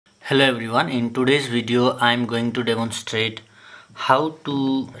Hello everyone, in today's video I am going to demonstrate how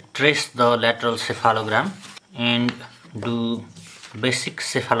to trace the lateral cephalogram and do basic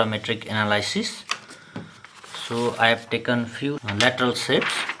cephalometric analysis. So I have taken few lateral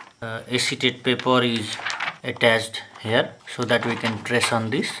shapes. Acetate paper is attached here so that we can trace on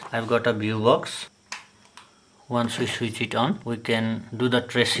this. I've got a view box. Once we switch it on, we can do the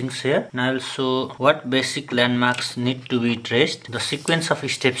tracings here. Now I will show what basic landmarks need to be traced, the sequence of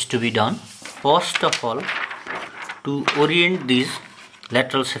steps to be done. First of all, to orient these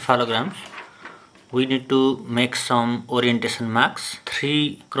lateral cephalograms, we need to make some orientation marks.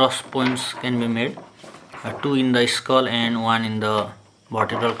 3 cross points can be made, 2 in the skull and 1 in the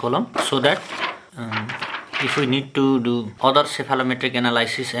vertebral column, so that if we need to do other cephalometric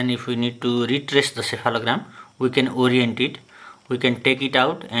analysis and if we need to retrace the cephalogram, we can orient it, we can take it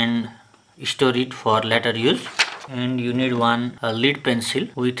out and store it for later use. And you need one lead pencil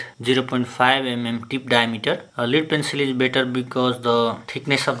with 0.5 mm tip diameter. A lead pencil is better because the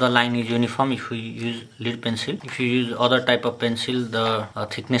thickness of the line is uniform if we use lead pencil. If you use other type of pencil, the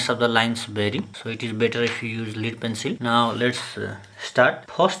thickness of the lines vary, so it is better if you use lead pencil. Now let's start.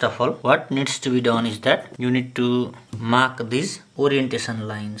 First of all, what needs to be done is that you need to mark these orientation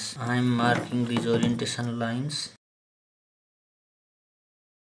lines. I am marking these orientation lines.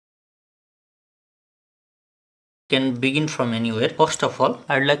 Can begin from anywhere. First of all,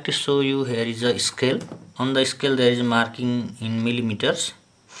 I'd like to show you, here is a scale. On the scale there is marking in millimeters: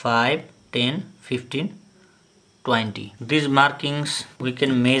 5, 10, 15, 20. These markings we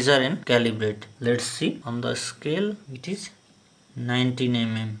can measure and calibrate. Let's see. On the scale it is 19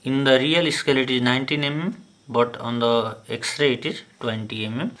 mm. In the real scale it is 19 mm, but on the X-ray it is 20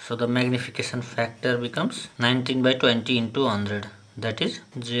 mm. So the magnification factor becomes 19 by 20 into 100. That is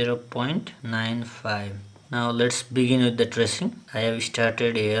 0.95. Now let's begin with the tracing. I have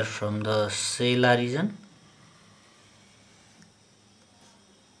started here from the sella region,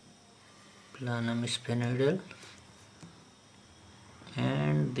 planum sphenoidal,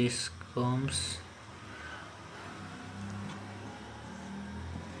 and this comes,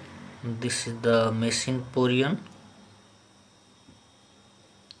 this is the mesial porion,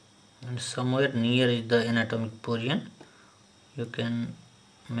 and somewhere near is the anatomic porion. You can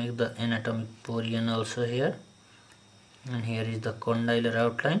make the anatomic porion also here, and here is the condylar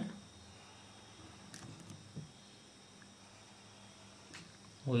outline.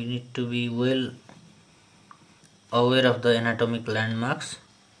 We need to be well aware of the anatomic landmarks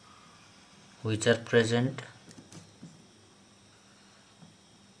which are present.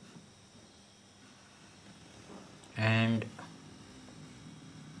 And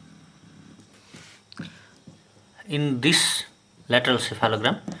in this lateral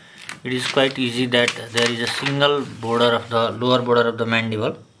cephalogram, it is quite easy that there is a single border of the lower border of the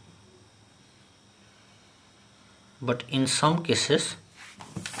mandible, but in some cases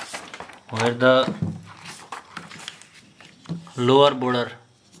where the lower border,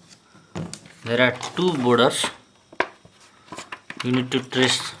 there are 2 borders, you need to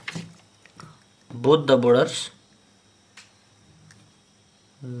trace both the borders.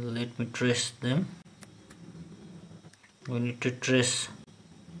 Let me trace them. We need to trace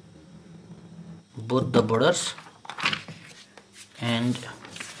both the borders and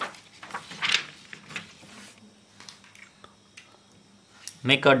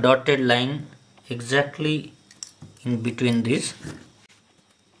make a dotted line exactly in between these,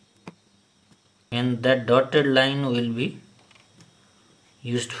 and that dotted line will be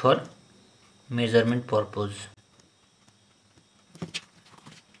used for measurement purpose.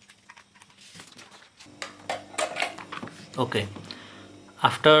 Okay,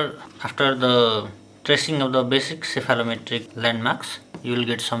 after the tracing of the basic cephalometric landmarks, you will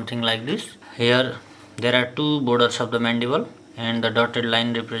get something like this. Here there are 2 borders of the mandible, and the dotted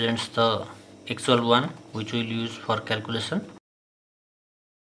line represents the actual one which we will use for calculation.